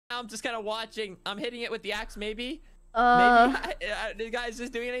I'm just kind of watching. I'm hitting it with the axe, maybe. Maybe. The guy's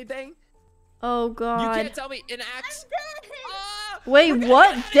just doing anything. Oh God. You can't tell me an axe. Wait,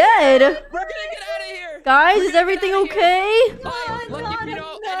 what? Dead? We're gonna get out of here. Guys, is everything okay? Oh, look, I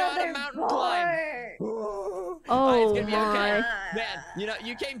know how to mountain climb. Oh it's gonna be my. okay. Man,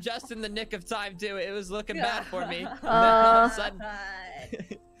 you came just in the nick of time too. It was looking bad for me. All of a sudden.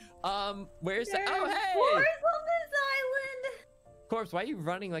 Where's the? Oh, hey. Corpse on this island. Corpse, why are you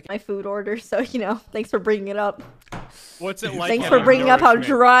running like My food order, so thanks for bringing it up. What's it like? Thanks for bringing up how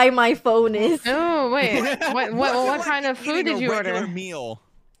dry my phone is. Oh wait, what kind of food did you order? Meal.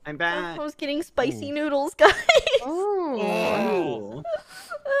 I'm back. I was getting spicy noodles, guys. Oh.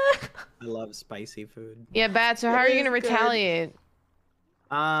 I love spicy food. Yeah, Bat. So how are you gonna retaliate?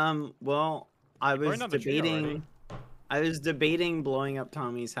 Well, I was debating blowing up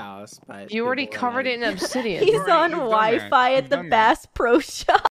Tommy's house, but you already covered it in obsidian. He's on Wi-Fi at the Bass Pro Shop.